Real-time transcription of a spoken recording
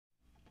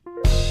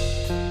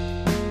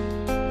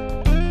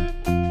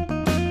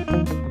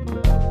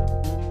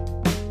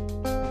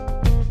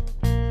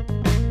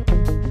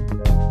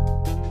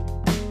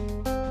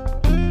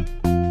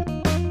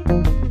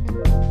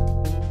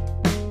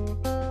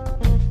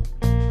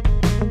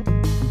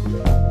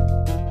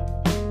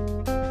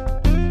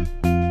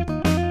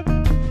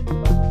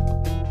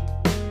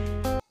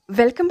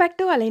Welcome back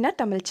to Alayna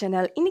Tamil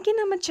channel. இன்னைக்கு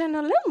நம்ம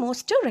சேனல்ல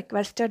most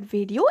requested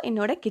video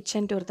என்னோட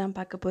kitchen tour தான்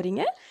பார்க்க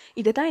போறீங்க.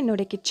 இதுதான்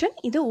என்னோட kitchen.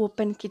 இது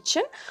ஓபன்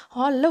kitchen.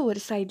 ஹால்ல ஒரு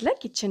சைடுல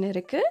kitchen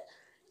இருக்கு.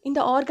 இந்த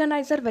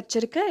ஆர்கனைசர்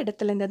வச்சிருக்க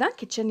இடத்துல இருந்து தான்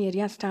kitchen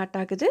ஏரியா ஸ்டார்ட்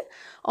ஆகுது.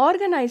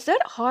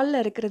 ஆர்கனைசர்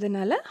ஹால்ல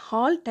இருக்கிறதுனால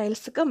ஹால்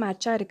டைல்ஸ்க்கு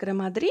மேட்சா இருக்கிற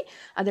மாதிரி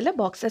அதுல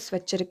பாக்ஸஸ்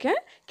வச்சிருக்கேன்.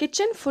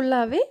 kitchen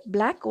ஃபுல்லாவே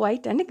black,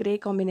 white and grey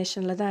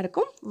காம்பினேஷன்ல தான்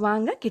இருக்கும்.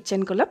 வாங்க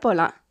kitchenக்குள்ள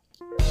போலாம்.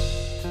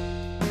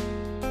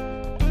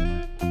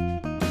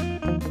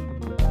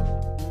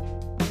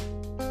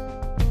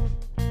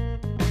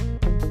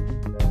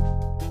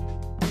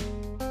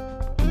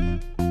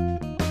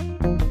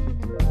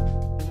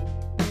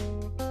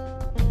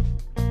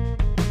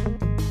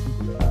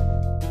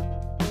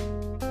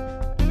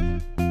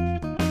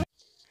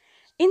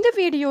 இந்த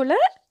வீடியோல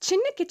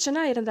சின்ன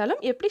கிச்சனா இருந்தாலும்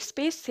எப்படி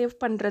ஸ்பேஸ் சேவ்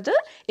பண்றது,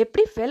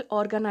 எப்படி வெல்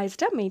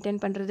ஆர்கனைஸ்டா மெயின்டைன்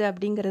பண்றது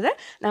அப்படிங்கறத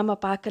நாம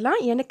பார்க்கலாம்.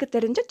 எனக்கு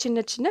தெரிஞ்ச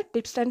சின்ன சின்ன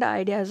டிப்ஸ் அண்ட்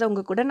ஐடியாஸ்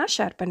உங்க கூட நான்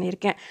ஷேர்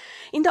பண்ணியிருக்கேன்.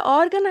 இந்த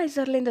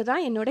ஆர்கனைசர்ல இருந்து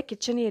தான் என்னோட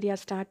கிச்சன் ஏரியா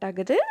ஸ்டார்ட்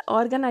ஆகுது.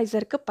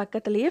 ஆர்கனைசருக்கு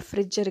பக்கத்துலயே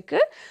ஃப்ரிட்ஜ்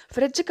இருக்கு.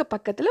 ஃப்ரிட்ஜுக்கு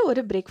பக்கத்துல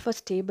ஒரு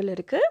பிரேக்ஃபாஸ்ட் டேபிள்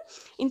இருக்கு.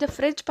 இந்த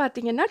ஃப்ரிட்ஜ்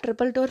பாத்தீங்கன்னா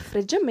ட்ரிபிள் டோர்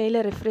ஃப்ரிட்ஜ்,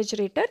 மேல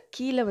ரெஃப்ரிஜரேட்டர்,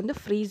 கீழே வந்து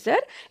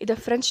ஃப்ரீசர். இதை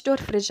ஃப்ரெஞ்ச்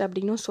டோர் ஃப்ரிட்ஜ்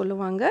அப்படின்னு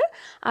சொல்லுவாங்க.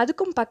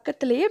 அதுக்கும்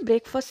பக்கத்துலயே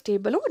பிரேக்ஃபாஸ்ட்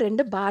டேபிளும்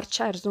ரெண்டு பார்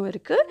சேர்ஸும்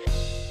இருக்கு.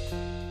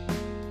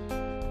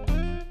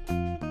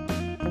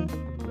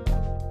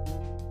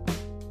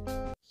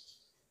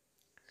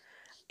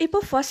 இப்போ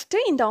ஃபர்ஸ்ட்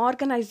இந்த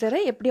ஆர்கனைசரை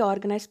எப்படி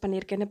ஆர்கனைஸ்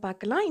பண்ணியிருக்கேன்னு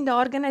பார்க்கலாம். இந்த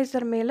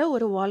ஆர்கனைசர் மேலே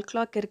ஒரு வால்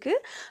கிளாக் இருக்கு.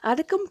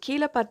 அதுக்கும்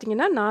கீழே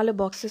பார்த்தீங்கன்னா 4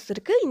 பாக்ஸஸ்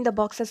இருக்கு. இந்த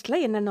பாக்ஸஸ்ல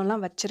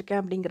என்னென்னலாம்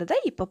வச்சிருக்கேன் அப்படிங்கிறத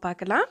இப்போ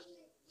பார்க்கலாம்.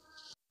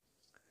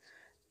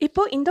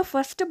 இப்போ இந்த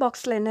ஃபர்ஸ்ட்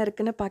பாக்ஸில் என்ன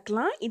இருக்குன்னு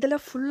பார்க்கலாம்.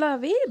 இதில்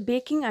ஃபுல்லாகவே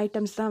பேக்கிங்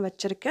ஐட்டம்ஸ் தான்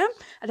வச்சுருக்கேன்.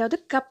 அதாவது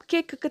கப்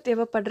கேக்குக்கு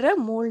தேவைப்படுற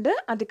மோல்டு,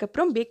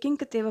 அதுக்கப்புறம்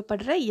பேக்கிங்க்கு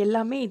தேவைப்படுற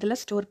எல்லாமே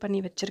இதில் ஸ்டோர்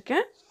பண்ணி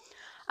வச்சுருக்கேன்.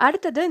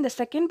 அடுத்தது இந்த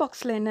செகண்ட்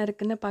பாக்ஸில் என்ன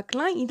இருக்குன்னு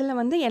பார்க்கலாம். இதில்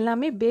வந்து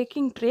எல்லாமே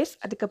பேக்கிங் ட்ரேஸ்,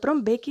 அதுக்கப்புறம்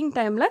பேக்கிங்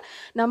டைமில்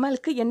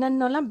நம்மளுக்கு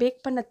என்னென்னலாம் பேக்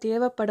பண்ண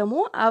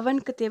தேவைப்படுமோ,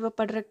 அவனுக்கு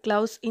தேவைப்படுற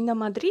க்ளவுஸ், இந்த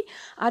மாதிரி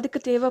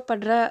அதுக்கு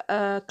தேவைப்படுற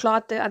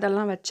கிளாத்து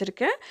அதெல்லாம்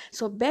வச்சுருக்கேன்.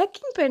 ஸோ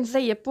பேக்கிங்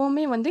பென்ஸை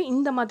எப்போவுமே வந்து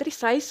இந்த மாதிரி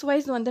சைஸ்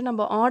வைஸ் வந்து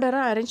நம்ம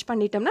ஆர்டராக அரேஞ்ச்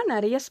பண்ணிட்டோம்னா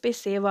நிறைய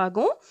ஸ்பேஸ் சேவ்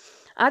ஆகும்.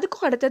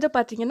 அதுக்கும் அடுத்தது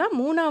பார்த்தீங்கன்னா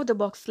 3வது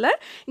பாக்ஸில்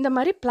இந்த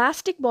மாதிரி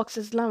பிளாஸ்டிக்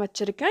பாக்ஸஸ்லாம்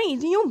வச்சுருக்கேன்.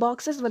 இதையும்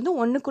பாக்ஸஸ் வந்து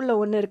ஒன்றுக்குள்ளே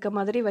ஒன்று இருக்க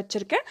மாதிரி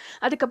வச்சுருக்கேன்.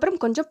 அதுக்கப்புறம்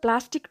கொஞ்சம்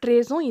பிளாஸ்டிக்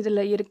ட்ரேஸும்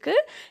இதில்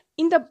இருக்குது.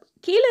 இந்த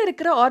கீழே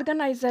இருக்கிற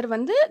ஆர்கனைசர்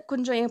வந்து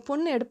கொஞ்சம் என்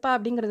பொண்ணு எடுப்பா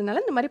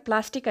அப்படிங்கிறதுனால இந்த மாதிரி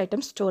பிளாஸ்டிக்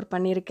ஐட்டம்ஸ் ஸ்டோர்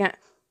பண்ணியிருக்கேன்.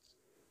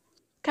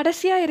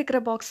 கடைசியாக இருக்கிற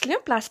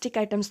பாக்ஸ்லேயும் பிளாஸ்டிக்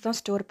ஐட்டம்ஸ் தான்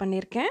ஸ்டோர்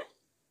பண்ணியிருக்கேன்.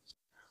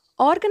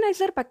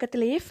 ஆர்கனைசர்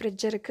பக்கத்துலேயே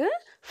ஃப்ரிட்ஜ் இருக்குது.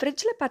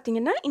 ஃப்ரிட்ஜில்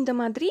பார்த்தீங்கன்னா இந்த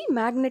மாதிரி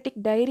மேக்னெட்டிக்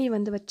டைரி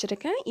வந்து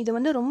வச்சுருக்கேன். இது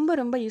வந்து ரொம்ப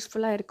ரொம்ப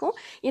யூஸ்ஃபுல்லாக இருக்கும்.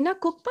 ஏன்னா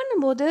குக்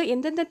பண்ணும்போது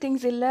எந்தெந்த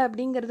திங்ஸ் இல்லை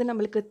அப்படிங்கிறது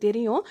நம்மளுக்கு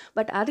தெரியும்.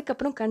 பட்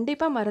அதுக்கப்புறம்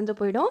கண்டிப்பாக மறந்து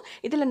போயிடும்.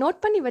 இதில் நோட்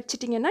பண்ணி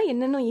வச்சுட்டிங்கன்னா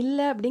என்னென்னும்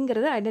இல்லை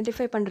அப்படிங்கிறத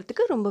ஐடென்டிஃபை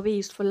பண்ணுறதுக்கு ரொம்பவே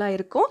யூஸ்ஃபுல்லாக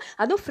இருக்கும்.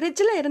 அதுவும்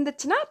ஃப்ரிட்ஜில்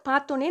இருந்துச்சுன்னா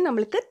பார்த்தோன்னே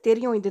நம்மளுக்கு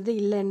தெரியும் இது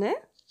இல்லைன்னு.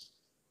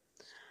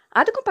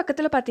 அதுக்கும்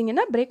பக்கத்தில்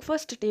பார்த்தீங்கன்னா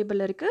பிரேக்ஃபாஸ்ட்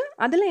டேபிள் இருக்குது.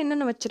 அதில்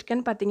என்னென்ன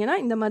வச்சுருக்கேன்னு பார்த்தீங்கன்னா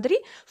இந்த மாதிரி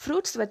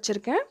ஃப்ரூட்ஸ்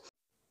வச்சுருக்கேன்.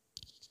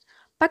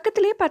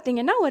 பக்கத்துலேயே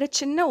பார்த்தீங்கன்னா ஒரு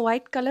சின்ன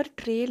ஒயிட் கலர்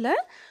ட்ரேயில்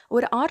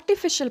ஒரு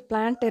ஆர்டிஃபிஷியல்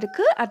பிளான்ட்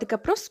இருக்குது.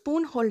 அதுக்கப்புறம்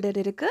ஸ்பூன்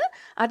ஹோல்டர் இருக்குது.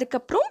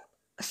 அதுக்கப்புறம்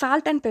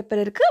சால்ட் அண்ட்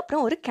பெப்பர் இருக்குது.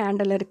 அப்புறம் ஒரு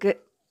கேண்டில் இருக்குது.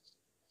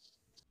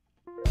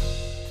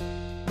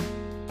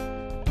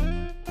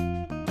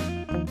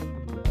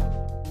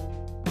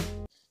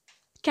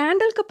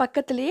 கேண்டலுக்கு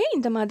பக்கத்துலேயே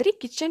இந்த மாதிரி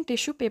கிச்சன்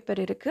டிஷ்யூ பேப்பர்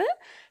இருக்குது.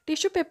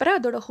 டிஷ்யூ பேப்பரை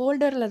அதோட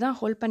ஹோல்டரில் தான்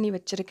ஹோல்ட் பண்ணி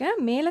வச்சுருக்கேன்.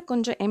 மேலே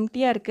கொஞ்சம்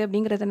எம்டியாக இருக்குது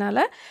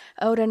அப்படிங்கிறதுனால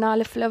ஒரு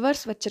 4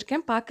 ஃப்ளவர்ஸ்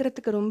வச்சுருக்கேன்.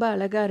 பார்க்குறதுக்கு ரொம்ப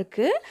அழகாக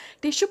இருக்குது.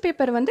 டிஷ்யூ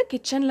பேப்பர் வந்து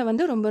கிச்சனில்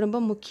வந்து ரொம்ப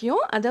ரொம்ப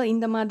முக்கியம். அதை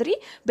இந்த மாதிரி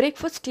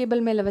பிரேக்ஃபாஸ்ட்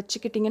டேபிள் மேலே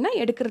வச்சுக்கிட்டிங்கன்னா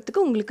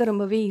எடுக்கிறதுக்கு உங்களுக்கு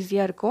ரொம்பவே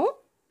ஈஸியாக இருக்கும்.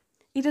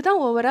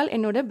 இதுதான் ஓவரால்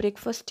என்னோட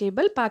பிரேக்ஃபாஸ்ட்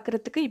டேபிள்.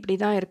 பார்க்குறதுக்கு இப்படி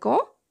தான்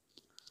இருக்கும்.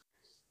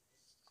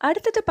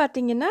 அடுத்தது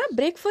பார்த்தீங்கன்னா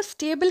பிரேக்ஃபாஸ்ட்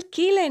டேபிள்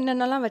கீழே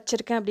என்னென்னலாம்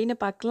வச்சுருக்கேன் அப்படின்னு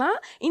பார்க்கலாம்.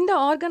 இந்த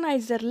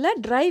ஆர்கனைசரில்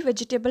ட்ரை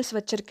வெஜிடபிள்ஸ்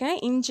வச்சுருக்கேன்.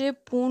 இஞ்சி,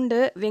 பூண்டு,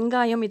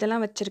 வெங்காயம்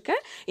இதெல்லாம் வச்சுருக்கேன்.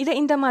 இதை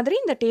இந்த மாதிரி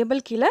இந்த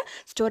டேபிள் கீழே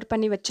ஸ்டோர்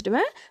பண்ணி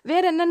வச்சுடுவேன்.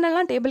 வேறு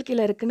என்னென்னலாம் டேபிள்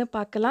கீழே இருக்குதுன்னு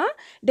பார்க்கலாம்.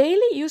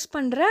 டெய்லி யூஸ்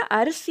பண்ணுற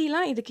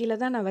அரிசிலாம் இது கீழே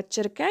தான் நான்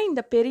வச்சுருக்கேன்.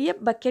 இந்த பெரிய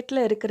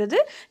பக்கெட்டில் இருக்கிறது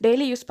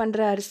டெய்லி யூஸ்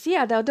பண்ணுற அரிசி,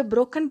 அதாவது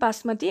broken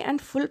basmati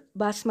and full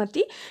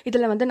basmati.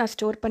 இதில் வந்து நான்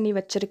ஸ்டோர் பண்ணி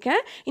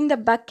வச்சுருக்கேன். இந்த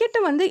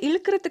பக்கெட்டை வந்து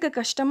இழுக்கிறதுக்கு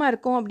கஷ்டமாக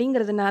இருக்கும்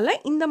அப்படிங்கிறதுனால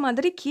இந்த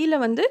மாதிரி கீழே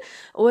வந்து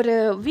ஒரு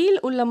வீல்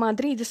உள்ள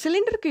மாதிரி, இது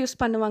சிலிண்டருக்கு யூஸ்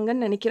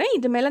பண்ணுவாங்கன்னு நினைக்கிறேன்.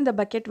 இது மேலே இந்த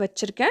பக்கெட்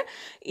வச்சுருக்கேன்.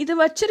 இது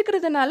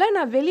வச்சிருக்கிறதுனால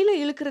நான் வெளியில்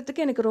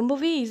இழுக்கிறதுக்கு எனக்கு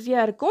ரொம்பவே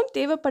ஈஸியாக இருக்கும்.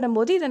 தேவைப்படும்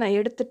போது இதை நான்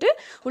எடுத்துகிட்டு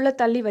உள்ளே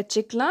தள்ளி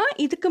வச்சுக்கலாம்.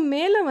 இதுக்கு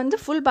மேலே வந்து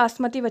ஃபுல்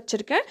பாஸ்மதி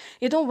வச்சுருக்கேன்.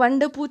 எதுவும்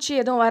வண்டு பூச்சி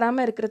எதுவும்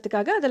வராமல்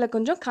இருக்கிறதுக்காக அதில்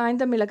கொஞ்சம்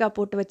காய்ந்த மிளகாய்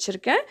போட்டு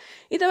வச்சுருக்கேன்.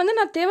 இதை வந்து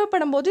நான்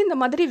தேவைப்படும் போது இந்த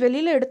மாதிரி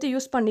வெளியில் எடுத்து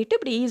யூஸ் பண்ணிவிட்டு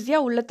இப்படி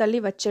ஈஸியாக உள்ளே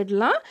தள்ளி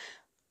வச்சிடலாம்.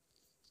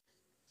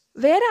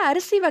 வேற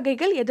அரிசி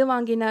வகைகள் எது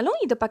வாங்கினாலும்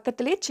இது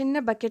பக்கத்திலேயே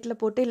சின்ன பக்கெட்டில்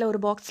போட்டு இல்லை ஒரு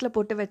பாக்ஸில்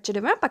போட்டு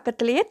வச்சுடுவேன்.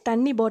 பக்கத்திலேயே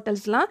தண்ணி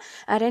பாட்டில்ஸ்லாம்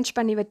அரேஞ்ச்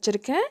பண்ணி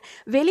வச்சுருக்கேன்.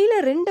 வெளியில்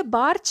 2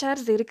 பார்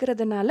சேர்ஸ்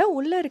இருக்கிறதுனால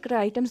உள்ளே இருக்கிற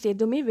ஐட்டம்ஸ்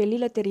எதுவுமே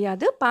வெளியில்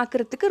தெரியாது.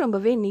 பார்க்குறதுக்கு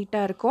ரொம்பவே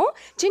நீட்டாக இருக்கும்.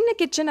 சின்ன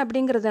கிச்சன்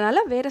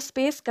அப்படிங்கிறதுனால வேறு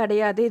ஸ்பேஸ்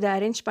கிடையாது இதை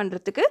அரேஞ்ச்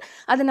பண்ணுறதுக்கு.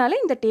 அதனால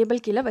இந்த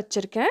டேபிள் கீழே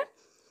வச்சுருக்கேன்.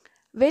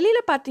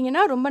 வெளியில்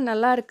பார்த்தீங்கன்னா ரொம்ப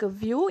நல்லா இருக்குது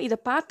வியூ. இதை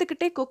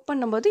பார்த்துக்கிட்டே குக்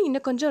பண்ணும்போது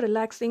இன்னும் கொஞ்சம்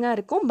ரிலாக்ஸிங்காக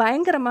இருக்கும்.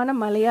 பயங்கரமான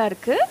மழையாக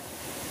இருக்குது.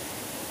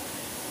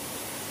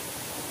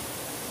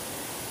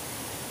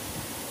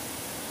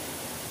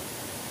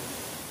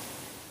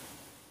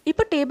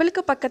 இப்போ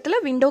டேபிளுக்கு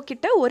பக்கத்தில் விண்டோ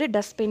கிட்ட ஒரு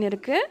டஸ்ட்பின்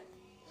இருக்குது.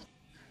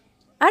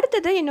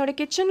 அடுத்தது என்னோடய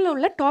கிச்சனில்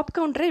உள்ள டாப்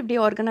கவுண்டரை எப்படி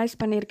ஆர்கனைஸ்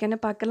பண்ணியிருக்கேன்னு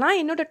பார்க்கலாம்.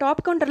 என்னோடய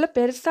டாப் கவுண்டரில்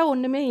பெருசாக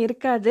ஒன்றுமே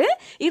இருக்காது.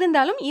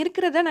 இருந்தாலும்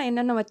இருக்கிறத நான்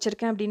என்னென்ன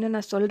வச்சுருக்கேன் அப்படின்னு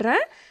நான்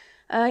சொல்கிறேன்.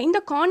 இந்த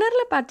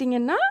கார்னரில்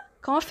பார்த்தீங்கன்னா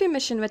காஃபி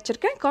மிஷின்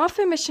வச்சுருக்கேன்.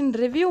 காஃபி மிஷின்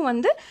ரிவ்யூ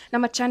வந்து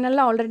நம்ம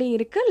சேனலில் ஆல்ரெடி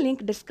இருக்குது.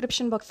 லிங்க்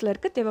டிஸ்கிரிப்ஷன் பாக்ஸில்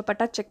இருக்குது.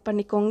 தேவைப்பட்டால் செக்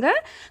பண்ணிக்கோங்க.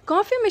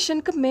 காஃபி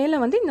மிஷினுக்கு மேலே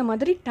வந்து இந்த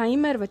மாதிரி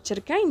டைமர்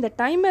வச்சுருக்கேன். இந்த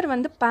டைமர்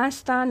வந்து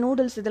பாஸ்தா,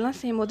 நூடுல்ஸ் இதெல்லாம்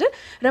செய்யும்போது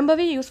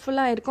ரொம்பவே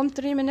யூஸ்ஃபுல்லாக இருக்கும்.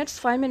 3 minutes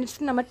 5 minutes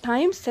நம்ம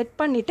டைம் செட்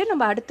பண்ணிவிட்டு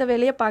நம்ம அடுத்த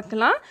வேலையை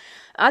பார்க்கலாம்.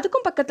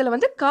 அதுக்கும் பக்கத்தில்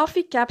வந்து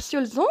காஃபி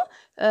கேப்சூல்ஸும்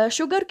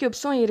சுகர்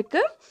க்யூப்ஸும்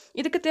இருக்குது.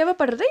 இதுக்கு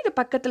தேவைப்படுறது இது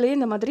பக்கத்துலேயே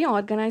இந்த மாதிரி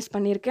ஆர்கனைஸ்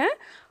பண்ணியிருக்கேன்.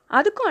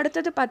 அதுக்கும்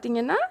அடுத்தது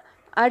பார்த்திங்கன்னா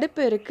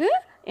அடுப்பு இருக்குது.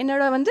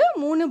 என்னோட வந்து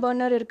 3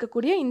 பர்னர்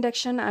இருக்கக்கூடிய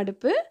இண்டக்ஷன்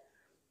அடுப்பு.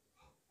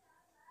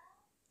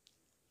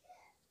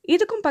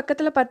 இதுக்கும்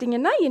பக்கத்தில்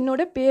பார்த்தீங்கன்னா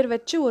என்னோட பேர்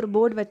வச்சு ஒரு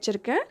போர்டு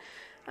வச்சுருக்கேன்.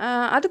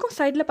 அதுக்கும்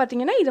சைடில்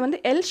பார்த்தீங்கன்னா இது வந்து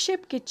எல்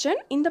ஷேப் கிச்சன்.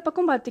 இந்த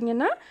பக்கம்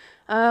பார்த்தீங்கன்னா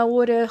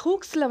ஒரு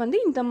ஹூக்ஸில் வந்து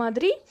இந்த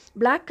மாதிரி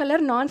பிளாக்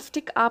கலர்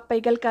நான்ஸ்டிக்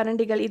ஆப்பைகள்,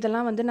 கரண்டிகள்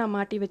இதெல்லாம் வந்து நான்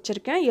மாட்டி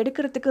வச்சுருக்கேன்.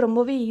 எடுக்கிறதுக்கு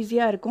ரொம்பவே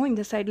ஈஸியாக இருக்கும்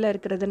இந்த சைடில்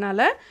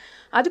இருக்கிறதுனால.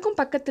 அதுக்கும்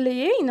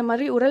பக்கத்துலேயே இந்த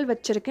மாதிரி உரல்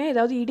வச்சுருக்கேன்.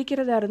 ஏதாவது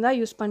இடிக்கிறதா இருந்தால்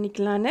யூஸ்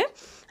பண்ணிக்கலான்னு.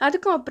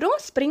 அதுக்கும் அப்புறம்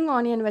ஸ்ப்ரிங்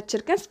ஆனியன்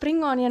வச்சுருக்கேன்.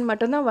 ஸ்ப்ரிங் ஆனியன்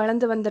மட்டும்தான்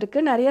வளர்ந்து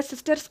வந்திருக்கு. நிறைய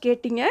சிஸ்டர்ஸ்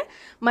கேட்டிங்க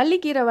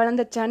மல்லிக்கீரை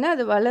வளர்ந்துச்சான்னு,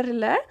 அது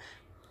வளரல.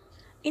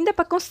 இந்த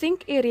பக்கம்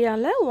சிங்க்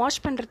ஏரியாவில்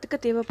வாஷ் பண்ணுறதுக்கு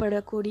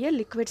தேவைப்படக்கூடிய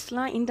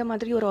லிக்விட்ஸ்லாம் இந்த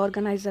மாதிரி ஒரு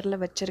ஆர்கனைசரில்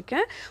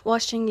வச்சுருக்கேன்.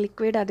 வாஷிங்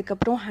லிக்விட்,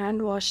 அதுக்கப்புறம்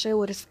ஹேண்ட் வாஷு,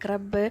 ஒரு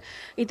ஸ்க்ரப்பு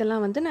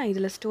இதெல்லாம் வந்து நான்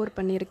இதில் ஸ்டோர்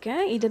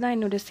பண்ணியிருக்கேன். இதுதான்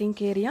என்னோடய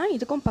சிங்க் ஏரியா.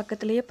 இதுக்கும்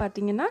பக்கத்துலேயே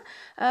பார்த்தீங்கன்னா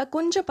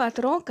கொஞ்சம்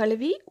பாத்திரம்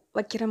கழுவி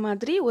வைக்கிற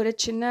மாதிரி ஒரு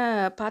சின்ன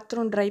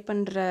பாத்திரம் ட்ரை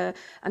பண்ணுற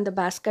அந்த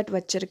பேஸ்கட்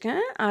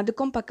வச்சுருக்கேன்.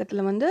 அதுக்கும்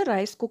பக்கத்தில் வந்து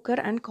rice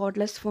cooker and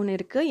cordless phone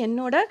இருக்குது.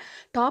 என்னோடய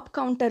டாப்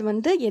கவுண்டர்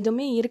வந்து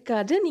எதுவுமே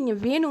இருக்காது.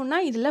 நீங்கள் வேணும்னா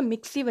இதில்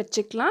மிக்ஸி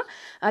வச்சுக்கலாம்.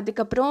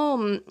 அதுக்கப்புறம்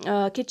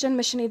கிச்சன்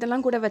மிஷின்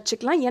இதெல்லாம் கூட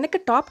வச்சுக்கலாம். எனக்கு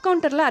டாப்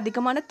கவுண்டரில்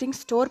அதிகமான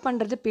திங்ஸ் ஸ்டோர்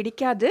பண்ணுறது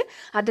பிடிக்காது.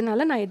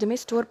 அதனால நான் எதுவுமே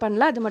ஸ்டோர்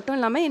பண்ணல. அது மட்டும்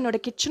இல்லாமல்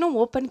என்னோடய கிச்சனும்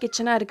ஓப்பன்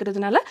கிச்சனாக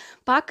இருக்கிறதுனால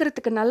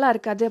பார்க்குறதுக்கு நல்லா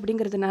இருக்காது.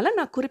 அப்படிங்கிறதுனால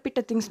நான்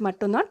குறிப்பிட்ட திங்ஸ்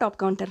மட்டும்தான்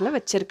டாப் கவுண்டரில்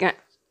வச்சுருக்கேன்.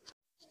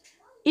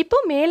 இப்போ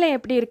மேலே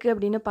எப்படி இருக்குது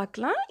அப்படின்னு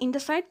பார்க்கலாம். இந்த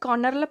சைட்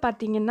கார்னரில்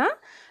பார்த்தீங்கன்னா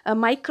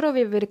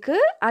மைக்ரோவேவ்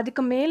இருக்குது.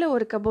 அதுக்கு மேலே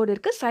ஒரு கபோர்டு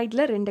இருக்குது.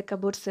 சைடில் 2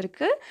 கபோர்ட்ஸ்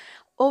இருக்குது.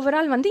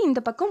 ஓவரால் வந்து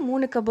இந்த பக்கம்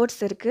 3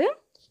 கபோர்ட்ஸ் இருக்குது.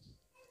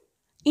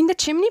 இந்த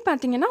சிம்னி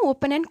பார்த்தீங்கன்னா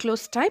ஓப்பன் அண்ட்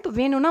க்ளோஸ் டைப்.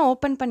 வேணும்னா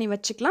ஓப்பன் பண்ணி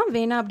வச்சுக்கலாம்,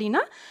 வேணாம்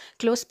அப்படின்னா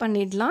க்ளோஸ்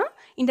பண்ணிடலாம்.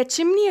 இந்த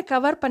சிம்னியை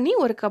கவர் பண்ணி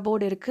ஒரு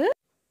கபோர்டு இருக்குது.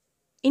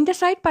 இந்த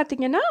சைட்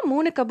பார்த்தீங்கன்னா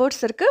 3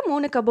 கபோர்ட்ஸ் இருக்குது.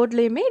 3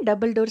 கபோர்ட்லேயுமே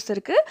டபுள் டோர்ஸ்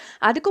இருக்குது.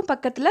 அதுக்கும்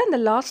பக்கத்தில் இந்த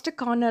லாஸ்ட்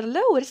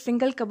கார்னரில் ஒரு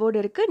சிங்கிள் கபோர்டு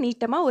இருக்குது.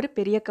 நீட்டமாக ஒரு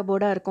பெரிய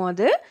கபோர்டாக இருக்கும்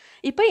அது.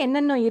 இப்போ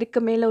என்னென்ன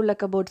இருக்குது மேலே உள்ள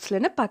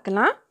கபோர்ட்ஸ்லன்னு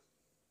பார்க்கலாம்.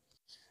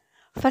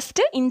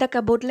 ஃபஸ்ட்டு இந்த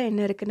கபோர்டில்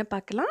என்ன இருக்குதுன்னு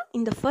பார்க்கலாம்.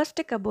 இந்த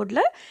ஃபர்ஸ்ட்டு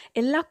கபோர்டில்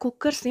எல்லா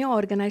குக்கர்ஸையும்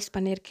ஆர்கனைஸ்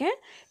பண்ணியிருக்கேன்.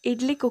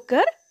 இட்லி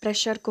குக்கர்,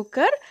 ப்ரெஷர்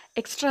குக்கர்,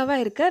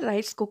 எக்ஸ்ட்ராவாக இருக்க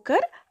ரைஸ்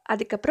குக்கர்,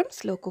 அதுக்கப்புறம்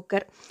ஸ்லோ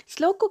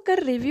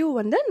குக்கர் ரிவ்யூ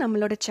வந்து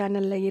நம்மளோட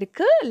சேனலில்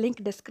இருக்குது.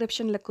 லிங்க்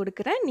டிஸ்கிரிப்ஷனில்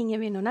கொடுக்குறேன்.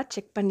 நீங்கள் வேணும்னா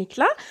செக்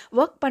பண்ணிக்கலாம்.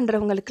 ஒர்க்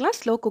பண்ணுறவங்களுக்குலாம்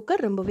ஸ்லோ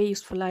குக்கர் ரொம்பவே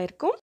யூஸ்ஃபுல்லாக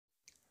இருக்கும்.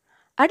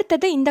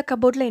 அடுத்தது இந்த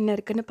கபோர்டில் என்ன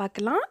இருக்குதுன்னு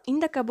பார்க்கலாம்.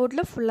 இந்த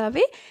கபோர்டில்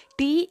ஃபுல்லாகவே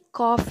டீ,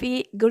 காஃபி,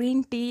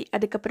 க்ரீன் டீ,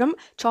 அதுக்கப்புறம்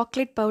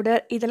சாக்லேட்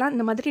பவுடர் இதெல்லாம்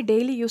இந்த மாதிரி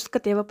டெய்லி யூஸ்க்கு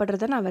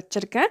தேவைப்படுறத நான்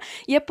வச்சுருக்கேன்.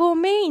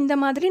 எப்போவுமே இந்த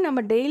மாதிரி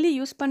நம்ம டெய்லி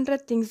யூஸ் பண்ணுற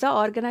திங்ஸை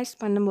ஆர்கனைஸ்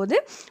பண்ணும்போது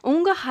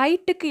உங்கள்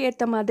ஹைட்டுக்கு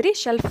ஏற்ற மாதிரி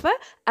ஷெல்ஃபை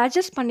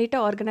அட்ஜஸ்ட் பண்ணிவிட்டு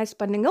ஆர்கனைஸ்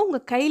பண்ணுங்கள்.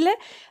 உங்கள் கையில்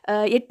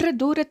எட்டுற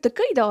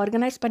தூரத்துக்கு இதை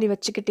ஆர்கனைஸ் பண்ணி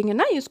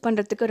வச்சுக்கிட்டிங்கன்னா யூஸ்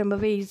பண்ணுறதுக்கு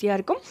ரொம்பவே ஈஸியாக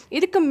இருக்கும்.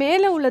 இதுக்கு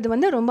மேலே உள்ளது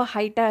வந்து ரொம்ப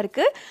ஹைட்டாக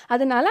இருக்குது.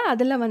 அதனால்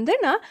அதில் வந்து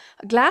நான்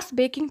கிளாஸ்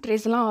பேக்கிங்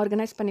ட்ரேஸ்லாம்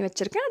ஆர்கனைஸ் பண்ணி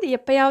வச்சுருக்கேன். அது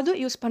எப்போயாவது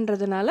யூஸ்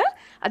பண்ணுறதுனால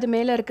அது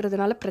மேலே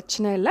இருக்கிறதுனால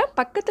பிரச்சனை இல்லை.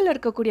 பக்கத்தில்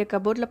இருக்கக்கூடிய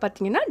கபோர்டில்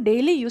பார்த்தீங்கன்னா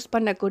டெய்லி யூஸ்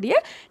பண்ணக்கூடிய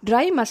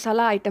ட்ரை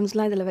மசாலா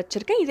ஐட்டம்ஸ்லாம் இதில்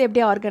வச்சுருக்கேன். இதை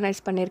எப்படி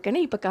ஆர்கனைஸ்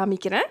பண்ணியிருக்கேன்னு இப்போ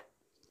காமிக்கிறேன்.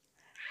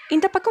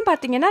 இந்த பக்கம்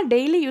பார்த்தீங்கன்னா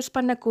டெய்லி யூஸ்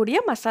பண்ணக்கூடிய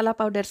மசாலா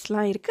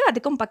பவுடர்ஸ்லாம் இருக்குது.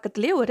 அதுக்கும்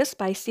பக்கத்துலேயே ஒரு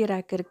ஸ்பைசி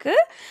ரேக்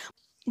இருக்குது.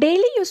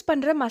 டெய்லி யூஸ்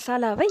பண்ணுற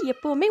மசாலாவை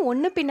எப்போவுமே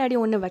ஒன்று பின்னாடி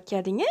ஒன்று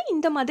வைக்காதீங்க.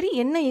 இந்த மாதிரி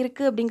என்ன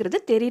இருக்குது அப்படிங்கிறது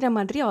தெரிகிற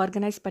மாதிரி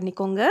ஆர்கனைஸ்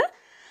பண்ணிக்கோங்க.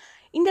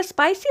 இந்த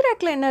ஸ்பைசி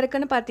ரேக்கில் என்ன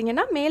இருக்குதுன்னு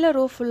பார்த்தீங்கன்னா மேலே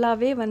ரோ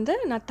ஃபுல்லாகவே வந்து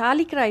நான்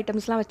தாளிக்கிற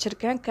ஐட்டம்ஸ்லாம்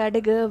வச்சுருக்கேன்.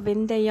 கடுகு,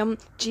 வெந்தயம்,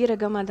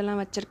 ஜீரகம்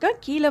அதெல்லாம் வச்சுருக்கேன்.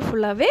 கீழே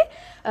ஃபுல்லாகவே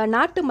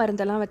நாட்டு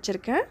மருந்தெல்லாம்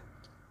வச்சுருக்கேன்.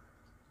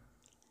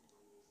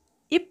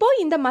 இப்போ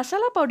இந்த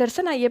மசாலா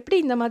பவுடர்ஸை நான் எப்படி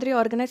இந்த மாதிரி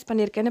ஆர்கனைஸ்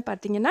பண்ணியிருக்கேன்னு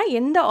பார்த்தீங்கன்னா,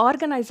 எந்த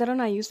ஆர்கனைசரும்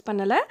நான் யூஸ்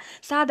பண்ணல.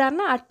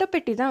 சாதாரண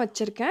அட்டைப்பெட்டி தான்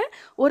வச்சிருக்கேன்.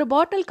 ஒரு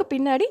பாட்டிலுக்கு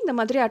பின்னாடி இந்த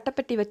மாதிரி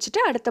அட்டைப்பெட்டி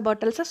வச்சுட்டு அடுத்த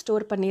பாட்டில்ஸை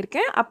ஸ்டோர்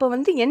பண்ணியிருக்கேன். அப்போ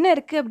வந்து என்ன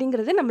இருக்குது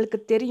அப்படிங்கிறது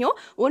நம்மளுக்கு தெரியும்.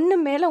 ஒன்று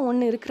மேலே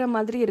ஒன்று இருக்கிற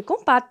மாதிரி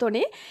இருக்கும்.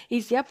 பார்த்தோன்னே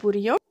ஈஸியாக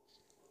புரியும்.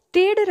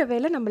 தேடுற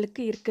வேலை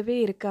நம்மளுக்கு இருக்கவே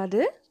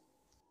இருக்காது.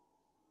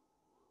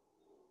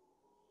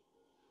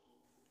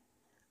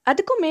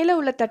 அதுக்கும் மேலே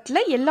உள்ள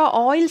தட்டில் எல்லா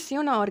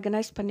ஆயில்ஸையும் நான்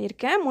ஆர்கனைஸ்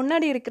பண்ணியிருக்கேன்.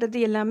 முன்னாடி இருக்கிறது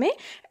எல்லாமே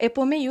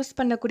எப்போவுமே யூஸ்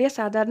பண்ணக்கூடிய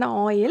சாதாரண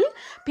ஆயில்.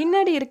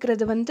 பின்னாடி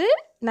இருக்கிறது வந்து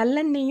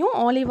நல்லெண்ணெயும்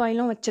ஆலிவ்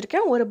ஆயிலும்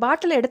வச்சுருக்கேன். ஒரு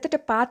பாட்டில் எடுத்துகிட்டு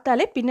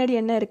பார்த்தாலே பின்னாடி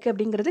என்ன இருக்குது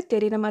அப்படிங்கிறது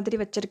தெரிகிற மாதிரி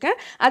வச்சுருக்கேன்.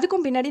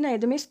 அதுக்கும் பின்னாடி நான்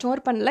எதுவுமே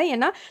ஸ்டோர் பண்ணல.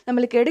 ஏன்னா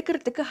நம்மளுக்கு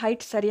எடுக்கிறதுக்கு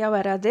ஹைட் சரியாக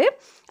வராது.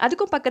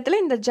 அதுக்கும்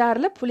பக்கத்தில் இந்த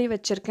ஜாரில் புளி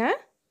வச்சுருக்கேன்.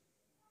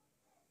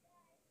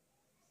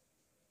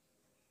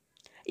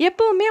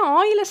 எப்போவுமே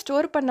ஆயிலை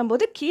ஸ்டோர்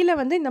பண்ணும்போது கீழே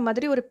வந்து இந்த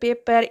மாதிரி ஒரு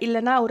பேப்பர்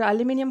இல்லைனா ஒரு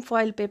அலுமினியம்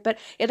ஃபாயில் பேப்பர்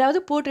ஏதாவது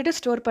போட்டுட்டு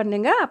ஸ்டோர்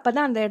பண்ணுங்கள். அப்போ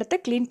தான் அந்த இடத்த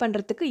க்ளீன்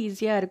பண்ணுறதுக்கு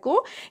ஈஸியாக இருக்கும்.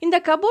 இந்த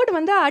கபோர்டு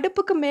வந்து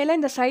அடுப்புக்கு மேலே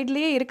இந்த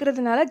சைட்லேயே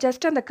இருக்கிறதுனால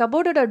ஜஸ்ட் அந்த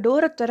கபோர்டோட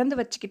டோரை திறந்து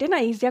வச்சுக்கிட்டு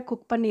நான் ஈஸியாக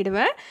குக்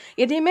பண்ணிவிடுவேன்.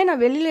 எதையுமே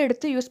நான் வெளியில்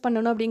எடுத்து யூஸ்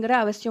பண்ணணும் அப்படிங்கிற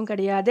அவசியம்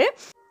கிடையாது.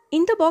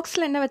 இந்த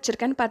பாக்ஸில் என்ன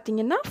வச்சுருக்கேன்னு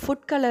பார்த்தீங்கன்னா,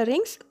 ஃபுட்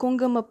கலரிங்ஸ்,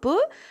 குங்குமப்பூ,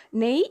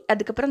 நெய்,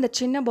 அதுக்கப்புறம் இந்த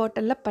சின்ன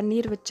பாட்டிலில்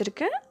பன்னீர்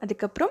வச்சுருக்கேன்.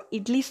 அதுக்கப்புறம்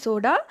இட்லி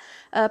சோடா,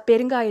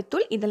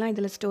 பெருங்காயத்தூள் இதெல்லாம்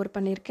இதில் ஸ்டோர்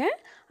பண்ணியிருக்கேன்.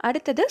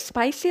 அடுத்தது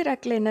ஸ்பைசி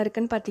ரேக்கில் என்ன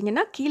இருக்குதுன்னு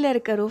பார்த்தீங்கன்னா, கீழே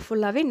இருக்க ரோ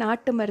ஃபுல்லாகவே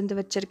நாட்டு மருந்து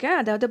வச்சுருக்கேன்.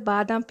 அதாவது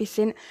பாதாம்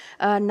பிசின்,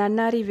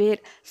 நன்னாரி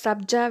வேர்,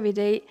 சப்ஜா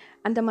விதை,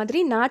 அந்த மாதிரி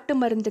நாட்டு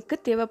மருந்துக்கு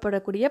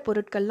தேவைப்படக்கூடிய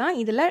பொருட்கள்லாம்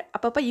இதில்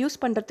அப்பப்போ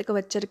யூஸ் பண்ணுறதுக்கு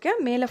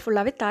வச்சுருக்கேன். மேலே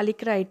ஃபுல்லாகவே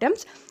தாளிக்கிற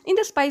ஐட்டம்ஸ்.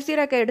 இந்த ஸ்பைசி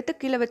ரேக்கை எடுத்து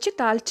கீழே வச்சு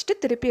தாளிச்சிட்டு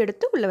திருப்பி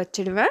எடுத்து உள்ளே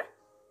வச்சிடுவேன்.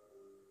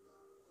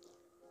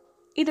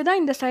 இதுதான்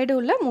இந்த சைடு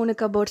உள்ள 3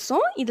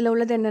 கபோர்ட்ஸும். இதில்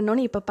உள்ளது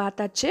என்னென்னு இப்போ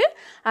பார்த்தாச்சு.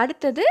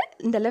 அடுத்தது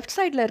இந்த லெஃப்ட்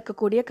சைடில்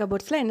இருக்கக்கூடிய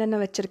கபோர்ட்ஸில்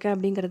என்னென்ன வச்சுருக்கேன்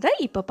அப்படிங்கிறத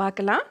இப்போ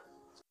பார்க்கலாம்.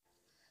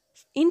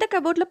 இந்த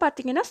கபோர்டில்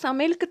பார்த்தீங்கன்னா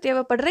சமையலுக்கு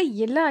தேவைப்படுற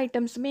எல்லா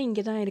ஐட்டம்ஸுமே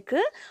இங்கே தான்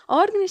இருக்குது.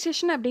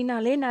 ஆர்கனைசேஷன்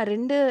அப்படின்னாலே நான்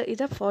 2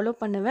 இதை ஃபாலோ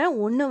பண்ணுவேன்.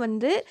 ஒன்று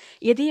வந்து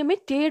எதையுமே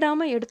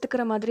தேடாமல்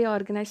எடுத்துக்கிற மாதிரி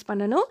ஆர்கனைஸ்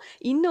பண்ணணும்.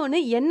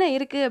 இன்னொன்று என்ன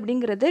இருக்குது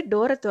அப்படிங்கிறது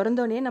டோரை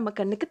திறந்தோடனே நம்ம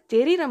கண்ணுக்கு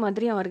தெரிகிற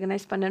மாதிரி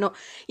ஆர்கனைஸ் பண்ணணும்.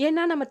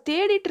 ஏன்னா நம்ம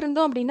தேடிட்டு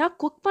இருந்தோம் அப்படின்னா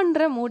குக்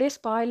பண்ணுற மூடே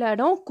ஸ்பாயில்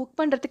ஆகிடும். குக்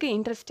பண்ணுறதுக்கு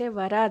இன்ட்ரெஸ்டே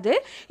வராது.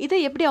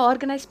 இதை எப்படி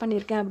ஆர்கனைஸ்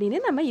பண்ணியிருக்கேன்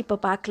அப்படின்னு நம்ம இப்போ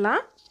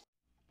பார்க்கலாம்.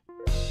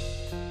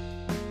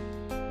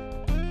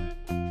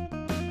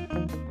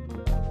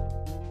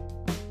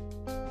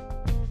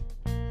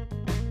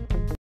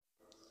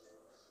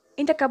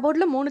 இந்த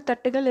கபோர்டில் 3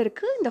 தட்டுகள்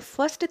இருக்குது. இந்த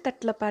ஃபர்ஸ்ட்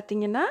தட்டில்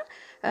பார்த்தீங்கன்னா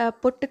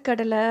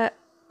பொட்டுக்கடலை,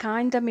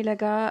 காய்ந்த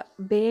மிளகாய்,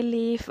 பே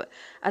லீஃப்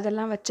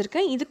அதெல்லாம்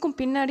வச்சுருக்கேன். இதுக்கும்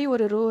பின்னாடி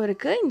ஒரு ரோ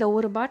இருக்குது. இந்த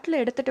ஒரு பாட்டில்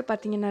எடுத்துகிட்டு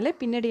பார்த்தீங்கன்னாலே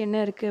பின்னாடி என்ன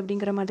இருக்குது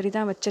அப்படிங்கிற மாதிரி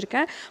தான்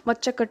வச்சுருக்கேன்.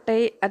 மொச்சக்கொட்டை,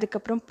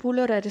 அதுக்கப்புறம்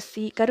பூலோர்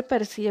அரிசி,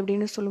 கருப்பரிசி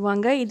அப்படின்னு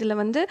சொல்லுவாங்க. இதில்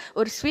வந்து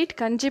ஒரு ஸ்வீட்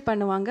கஞ்சி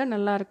பண்ணுவாங்க,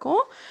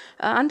 நல்லாயிருக்கும்.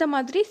 அந்த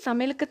மாதிரி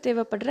சமையலுக்கு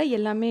தேவைப்படுற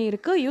எல்லாமே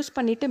இருக்குது. யூஸ்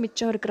பண்ணிவிட்டு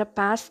மிச்சம் இருக்கிற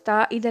பாஸ்தா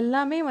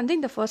இதெல்லாமே வந்து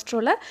இந்த ஃபர்ஸ்ட்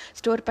ரோவில்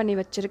ஸ்டோர் பண்ணி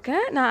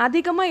வச்சுருக்கேன். நான்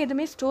அதிகமாக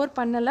எதுவுமே ஸ்டோர்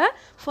பண்ணலை.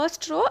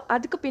 ஃபர்ஸ்ட் ரோ,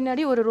 அதுக்கு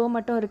பின்னாடி ஒரு ரோ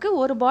மட்டும் இருக்குது.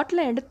 ஒரு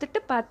பாட்டிலை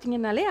எடுத்துகிட்டு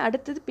பார்த்தீங்கன்னாலே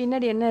அடுத்தது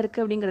பின்னாடி என்ன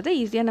இருக்குது அப்படிங்கிறத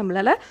ஈஸியாக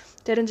நம்மளால்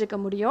தெரிஞ்சுக்க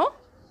முடியும்.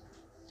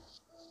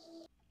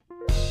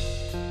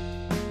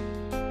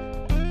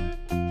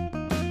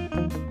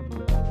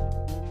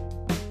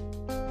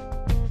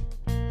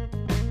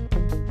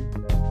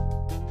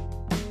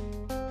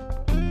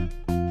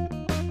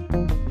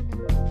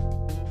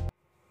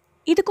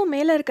 இதுக்கும்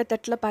மேலே இருக்க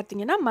தட்டில்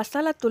பார்த்தீங்கன்னா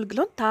மசாலா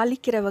தூள்களும்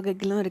தாளிக்கிற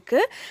வகைகளும்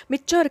இருக்குது.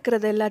 மிச்சம்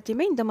இருக்கிறது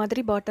எல்லாத்தையுமே இந்த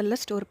மாதிரி பாட்டிலில்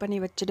ஸ்டோர் பண்ணி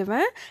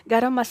வச்சுடுவேன்.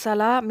 கரம்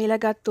மசாலா,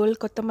 மிளகாத்தூள்,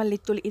 கொத்தமல்லி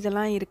தூள்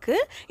இதெல்லாம்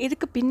இருக்குது.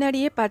 இதுக்கு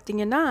பின்னாடியே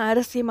பார்த்தீங்கன்னா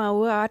அரிசி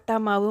மாவு, ஆட்டா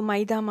மாவு,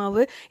 மைதா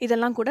மாவு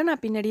இதெல்லாம் கூட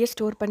நான் பின்னாடியே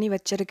ஸ்டோர் பண்ணி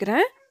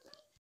வச்சுருக்கிறேன்.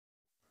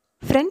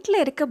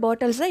 ஃப்ரண்ட்டில் இருக்க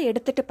பாட்டில்ஸை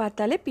எடுத்துகிட்டு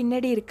பார்த்தாலே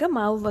பின்னாடி இருக்க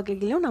மாவு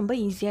வகைகளையும் நம்ம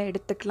ஈஸியாக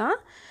எடுத்துக்கலாம்.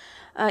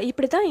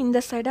 இப்படி தான் இந்த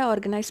சைடை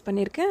ஆர்கனைஸ்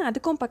பண்ணியிருக்கேன்.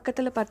 அதுக்கும்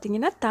பக்கத்தில்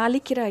பார்த்தீங்கன்னா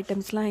தாளிக்கிற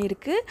ஐட்டம்ஸ்லாம்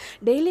இருக்குது.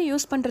 டெய்லி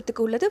யூஸ்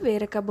பண்ணுறதுக்கு உள்ளது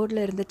வேறு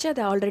கபோர்டில் இருந்துச்சு.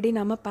 அதை ஆல்ரெடி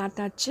நம்ம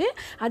பார்த்தாச்சு.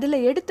 அதில்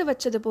எடுத்து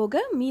வச்சது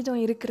போக மீதம்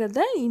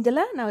இருக்கிறத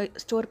இதில் நான்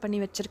ஸ்டோர் பண்ணி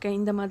வச்சுருக்கேன்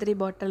இந்த மாதிரி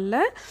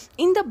பாட்டிலில்.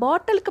 இந்த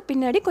பாட்டிலுக்கு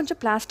பின்னாடி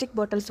கொஞ்சம் பிளாஸ்டிக்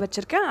பாட்டில்ஸ்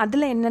வச்சுருக்கேன்.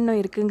 அதில் என்னென்ன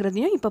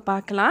இருக்குங்கிறதையும் இப்போ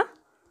பார்க்கலாம்.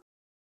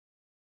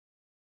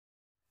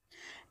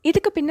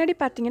 இதுக்கு பின்னாடி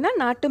பார்த்தீங்கன்னா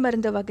நாட்டு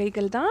மருந்து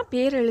வகைகள் தான்.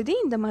 பேர் எழுதி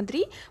இந்த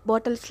மாதிரி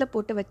பாட்டில்ஸில்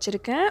போட்டு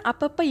வச்சுருக்கேன்.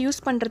 அப்பப்போ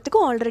யூஸ்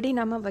பண்ணுறதுக்கு ஆல்ரெடி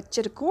நம்ம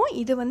வச்சுருக்கோம்.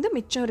 இது வந்து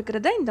மிச்சம்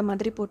இருக்கிறத இந்த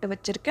மாதிரி போட்டு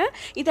வச்சுருக்கேன்.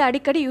 இது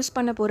அடிக்கடி யூஸ்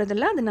பண்ண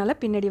போகிறதில்ல, அதனால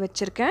பின்னாடி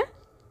வச்சுருக்கேன்.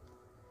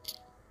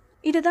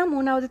 இதுதான்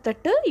 3வது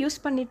தட்டு.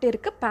 யூஸ் பண்ணிட்டு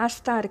இருக்க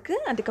பாஸ்தா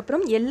இருக்குது.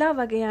 அதுக்கப்புறம் எல்லா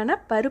வகையான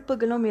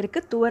பருப்புகளும்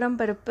இருக்குது. துவரம்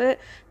பருப்பு,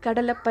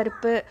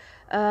 கடலைப்பருப்பு,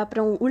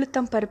 அப்புறம்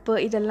உளுத்தம் பருப்பு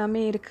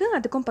இதெல்லாமே இருக்குது.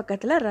 அதுக்கும்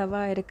பக்கத்தில்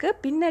ரவா இருக்குது.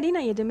 பின்னாடி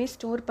நான் எதுவுமே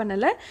ஸ்டோர்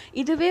பண்ணலை.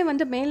 இதுவே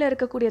வந்து மேலே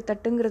இருக்கக்கூடிய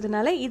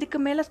தட்டுங்கிறதுனால இதுக்கு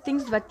மேலே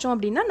திங்ஸ் வச்சோம்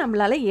அப்படின்னா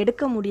நம்மளால்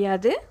எடுக்க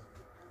முடியாது.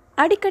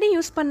 அடிக்கடி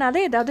யூஸ் பண்ணாத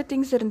ஏதாவது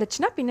திங்ஸ்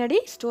இருந்துச்சுன்னா பின்னாடி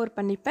ஸ்டோர்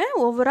பண்ணிப்பேன்.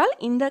 ஓவரால்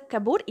இந்த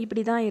கபோர்ட்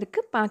இப்படி தான்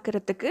இருக்குது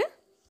பார்க்குறதுக்கு.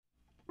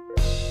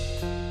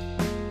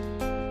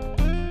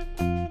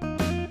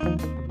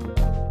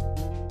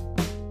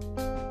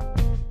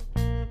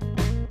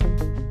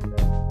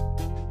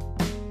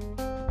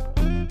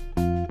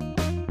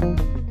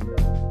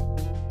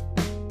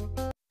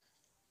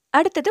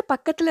 அடுத்தது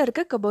பக்கத்துல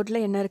இருக்க கபோர்ட்ல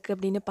என்ன இருக்கு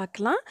அப்படின்னு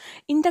பார்க்கலாம்.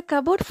 இந்த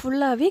கபோர்ட்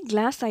ஃபுல்லாவே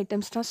கிளாஸ்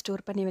ஐட்டம்ஸ் தான்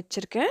ஸ்டோர் பண்ணி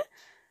வச்சிருக்கேன்.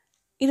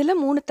 இதில்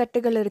 3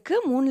 தட்டுகள்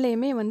இருக்குது.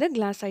 3லேயுமே வந்து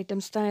கிளாஸ்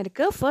ஐட்டம்ஸ் தான்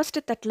இருக்குது. ஃபர்ஸ்ட்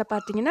தட்டில்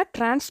பார்த்தீங்கன்னா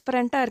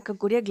டிரான்ஸ்பரண்ட்டாக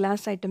இருக்கக்கூடிய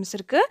கிளாஸ் ஐட்டம்ஸ்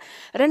இருக்குது.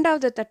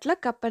 2வது தட்டில்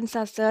கப் அண்ட்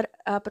சாசர்,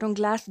 அப்புறம்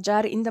கிளாஸ்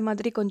ஜார் இந்த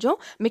மாதிரி கொஞ்சம்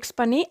மிக்ஸ்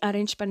பண்ணி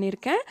அரேஞ்ச்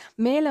பண்ணியிருக்கேன்.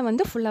 மேலே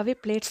வந்து ஃபுல்லாகவே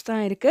பிளேட்ஸ்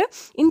தான் இருக்குது.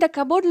 இந்த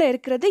கபோர்டில்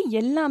இருக்கிறது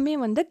எல்லாமே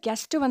வந்து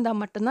கெஸ்ட்டு வந்தால்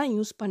மட்டும்தான்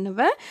யூஸ்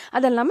பண்ணுவேன்.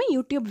 அது எல்லாமே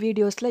யூடியூப்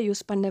வீடியோஸில்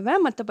யூஸ் பண்ணுவேன்.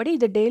 மற்றபடி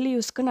இது டெய்லி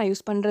யூஸ்க்கு நான்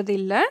யூஸ் பண்ணுறது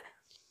இல்லை.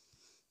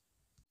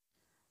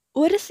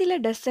 ஒரு சில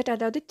டெசர்ட்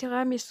அதாவது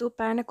டிராமிசு,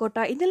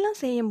 பேனகோட்டா இதெல்லாம்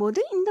செய்யும்போது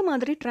இந்த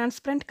மாதிரி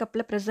டிரான்ஸ்பரண்ட்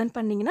கப்பில் ப்ரெசென்ட்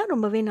பண்ணிங்கன்னா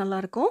ரொம்பவே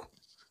நல்லாயிருக்கும்.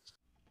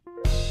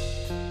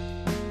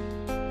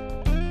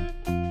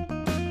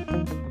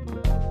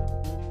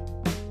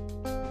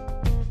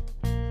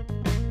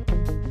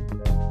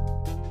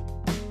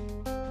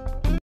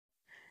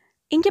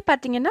 இங்கே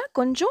பார்த்தீங்கன்னா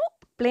கொஞ்சம்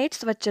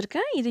பிளேட்ஸ்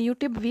வச்சுருக்கேன். இது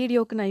யூடியூப்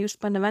வீடியோவுக்கு நான் யூஸ்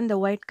பண்ணுவேன். இந்த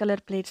ஒயிட்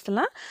கலர்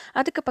பிளேட்ஸ்லாம்.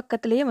 அதுக்கு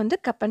பக்கத்துலேயே வந்து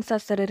கப் அண்ட்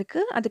சாசர்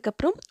இருக்குது.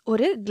 அதுக்கப்புறம்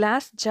ஒரு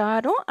கிளாஸ்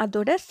ஜாரும்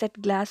அதோட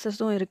செட்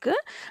கிளாஸஸும்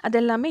இருக்குது. அது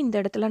எல்லாமே இந்த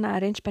இடத்துல நான்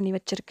அரேஞ்ச் பண்ணி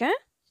வச்சுருக்கேன்.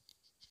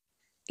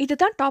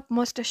 இதுதான் டாப்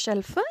மோஸ்ட்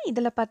ஷெல்ஃபு.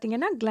 இதில்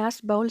பார்த்தீங்கன்னா class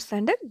bowls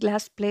and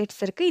class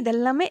plates இருக்குது.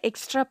 இதெல்லாமே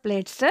எக்ஸ்ட்ரா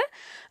பிளேட்ஸு.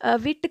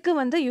 வீட்டுக்கு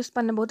வந்து யூஸ்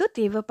பண்ணும்போது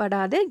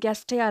தேவைப்படாது.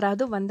 கெஸ்ட்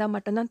யாராவது வந்தால்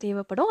மட்டும்தான்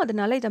தேவைப்படும்.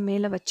 அதனால இதை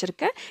மேலே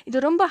வச்சுருக்கேன்.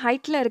 இது ரொம்ப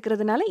ஹைட்டில்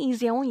இருக்கிறதுனால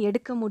ஈஸியாகவும்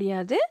எடுக்க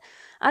முடியாது.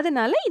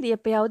 அதனால இது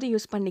எப்போயாவது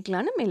யூஸ்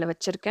பண்ணிக்கலான்னு மேலே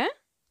வச்சுருக்கேன்.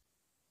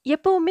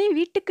 எப்போவுமே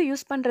வீட்டுக்கு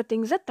யூஸ் பண்ணுற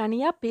திங்ஸை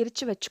தனியாக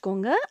பிரித்து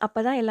வச்சுக்கோங்க. அப்போ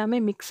தான் எல்லாமே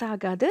மிக்ஸ்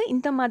ஆகாது.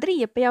 இந்த மாதிரி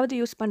எப்போயாவது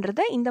யூஸ்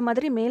பண்ணுறத இந்த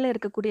மாதிரி மேலே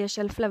இருக்கக்கூடிய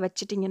ஷெல்ஃபில்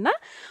வச்சிட்டிங்கன்னா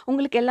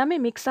உங்களுக்கு எல்லாமே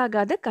மிக்ஸ்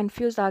ஆகாது,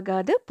 கன்ஃப்யூஸ்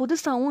ஆகாது,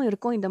 புதுசாகவும்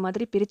இருக்கும். இந்த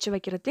மாதிரி பிரித்து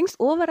வைக்கிற திங்ஸ்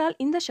ஓவரால்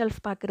இந்த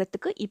ஷெல்ஃப்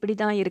பார்க்குறதுக்கு இப்படி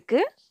தான்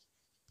இருக்குது.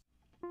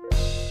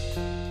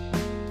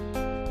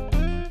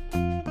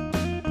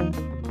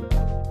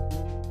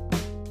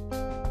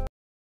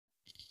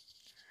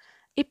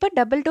 இப்போ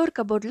டபுள் டோர்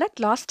கபோர்டில்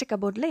லாஸ்ட்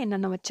கபோர்டில்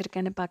என்னென்ன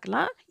வச்சுருக்கேன்னு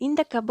பார்க்கலாம்.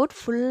 இந்த கபோர்ட்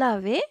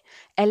ஃபுல்லாகவே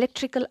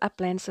எலக்ட்ரிக்கல்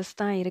அப்ளையன்சஸ்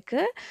தான்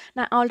இருக்குது.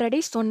 நான் ஆல்ரெடி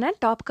சொன்னேன்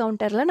டாப்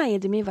கவுண்டரில் நான்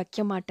எதுவுமே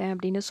வைக்க மாட்டேன்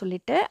அப்படின்னு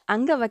சொல்லிட்டு.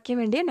 அங்கே வைக்க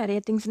வேண்டிய நிறைய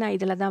திங்ஸ் நான்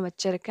இதில் தான்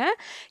வச்சுருக்கேன்.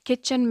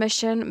 Kitchen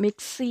machine,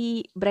 mixie,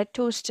 bread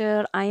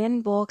toaster, iron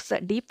box,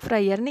 deep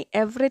ஃப்ரையர்னு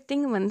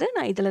everything வந்து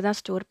நான் இதில் தான்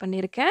ஸ்டோர்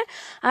பண்ணியிருக்கேன்.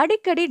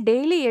 அடிக்கடி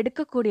டெய்லி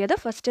எடுக்கக்கூடியதை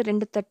ஃபஸ்ட்டு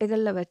 2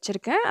 தட்டுகளில்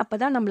வச்சுருக்கேன். அப்போ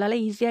தான் நம்மளால்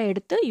ஈஸியாக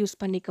எடுத்து யூஸ்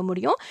பண்ணிக்க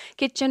முடியும்.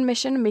 கிச்சன்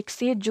மிஷின்,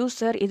 மிக்ஸி,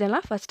 ஜூஸர்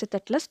இதெல்லாம் ஃபர்ஸ்ட்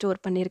தட்டில் ஸ்டோர்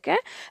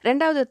பண்ணியிருக்கேன்.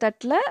 2வது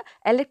தட்டில்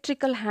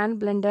எலக்ட்ரிக்கல் ஹேண்ட்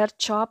பிளெண்டர்,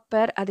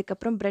 சாப்பர்,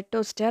 அதுக்கப்புறம் பிரெட்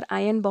டோஸ்டர்,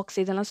 அயன் பாக்ஸ்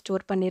இதெல்லாம்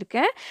ஸ்டோர்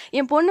பண்ணியிருக்கேன்.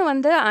 என் பொண்ணு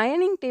வந்து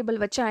அயனிங் டேபிள்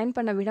வச்சு அயன்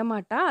பண்ண விட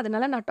மாட்டா.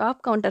 அதனால நான்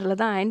டாப் கவுண்டரில்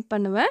தான் அயன்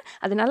பண்ணுவேன்.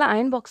 அதனால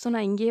அயன் பாக்ஸும்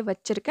நான் இங்கேயே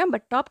வச்சுருக்கேன்.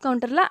 பட் டாப்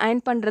கவுண்டரில்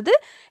அயன் பண்ணுறது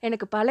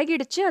எனக்கு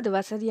பழகிடுச்சு. அது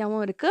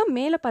வசதியாகவும் இருக்குது.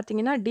 மேலே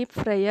பார்த்தீங்கன்னா டீப்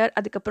ஃப்ரையர்,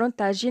 அதுக்கப்புறம்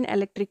தஜின்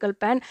எலக்ட்ரிக்கல்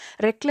பேன்,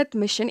 ரெக்லெட்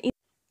மிஷின்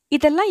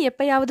இதெல்லாம்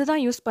எப்போயாவது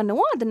தான் யூஸ்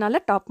பண்ணுவோம்.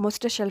 அதனால டாப்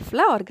மோஸ்ட்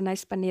ஷெல்ஃபில்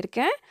ஆர்கனைஸ்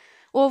பண்ணியிருக்கேன்.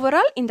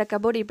 ஓவரால் இந்த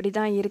கபோர்டு இப்படி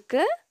தான்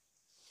இருக்குது.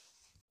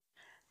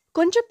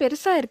 கொஞ்சம்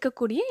பெருசாக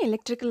இருக்கக்கூடிய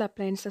எலக்ட்ரிக்கல்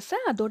அப்ளையன்சஸை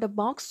அதோட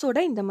பாக்ஸோட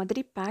இந்த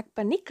மாதிரி பேக்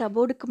பண்ணி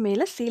கபோர்டுக்கு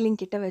மேலே சீலிங்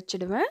கிட்ட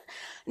வச்சுடுவேன்.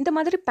 இந்த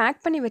மாதிரி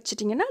பேக் பண்ணி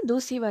வச்சிட்டிங்கன்னா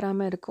தூசி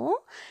வராமல் இருக்கும்.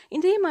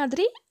 இதே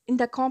மாதிரி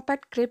இந்த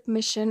காம்பேக்ட் கிரிப்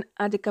மிஷின்,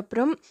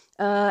 அதுக்கப்புறம்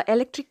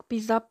எலக்ட்ரிக்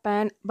பீஸா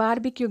பேன்,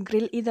 பார்பிக்யூ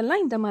கிரில்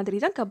இதெல்லாம் இந்த மாதிரி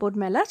தான்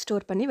கபோர்ட் மேலே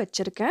ஸ்டோர் பண்ணி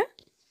வச்சுருக்கேன்.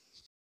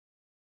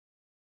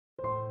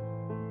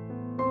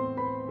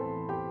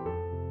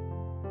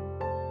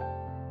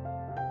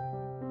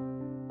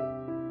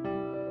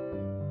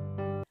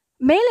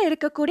 மேலே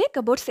இருக்கக்கூடிய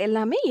கபோர்ட்ஸ்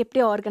எல்லாமே எப்படி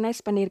ஆர்கனைஸ்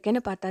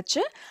பண்ணியிருக்கேன்னு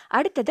பார்த்தாச்சு.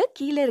 அடுத்தது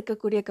கீழே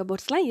இருக்கக்கூடிய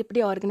கபோர்ட்ஸ்லாம் எப்படி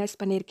ஆர்கனைஸ்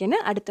பண்ணியிருக்கேன்னு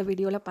அடுத்த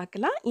வீடியோவில்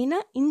பார்க்கலாம். ஏன்னா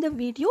இந்த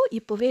வீடியோ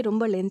இப்போவே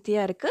ரொம்ப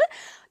லென்த்தியாக இருக்குது.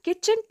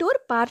 கிச்சன்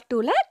டூர் பார்ட்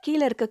 2ல்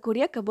கீழே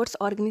இருக்கக்கூடிய கபோர்ட்ஸ்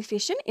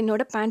ஆர்கனைசேஷன்,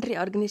 என்னோட பேண்ட்ரி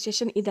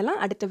ஆர்கனைசேஷன்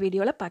இதெல்லாம் அடுத்த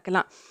வீடியோவில்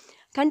பார்க்கலாம்.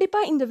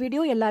 கண்டிப்பாக இந்த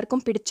வீடியோ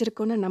எல்லாருக்கும்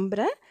பிடிச்சிருக்குன்னு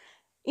நம்புகிறேன்.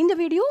 இந்த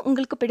வீடியோ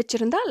உங்களுக்கு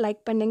பிடிச்சிருந்தா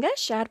லைக் பண்ணுங்கள்,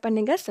 ஷேர்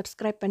பண்ணுங்கள்,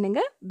 சப்ஸ்கிரைப்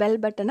பண்ணுங்கள்,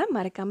 பெல் பட்டனை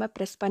மறக்காமல்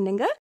ப்ரெஸ்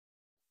பண்ணுங்கள்.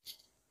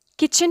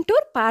 கிச்சன்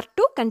டூர் பார்ட்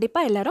 2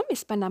 கண்டிப்பாக எல்லாரும்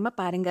மிஸ் பண்ணாமல்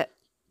பாருங்கள்.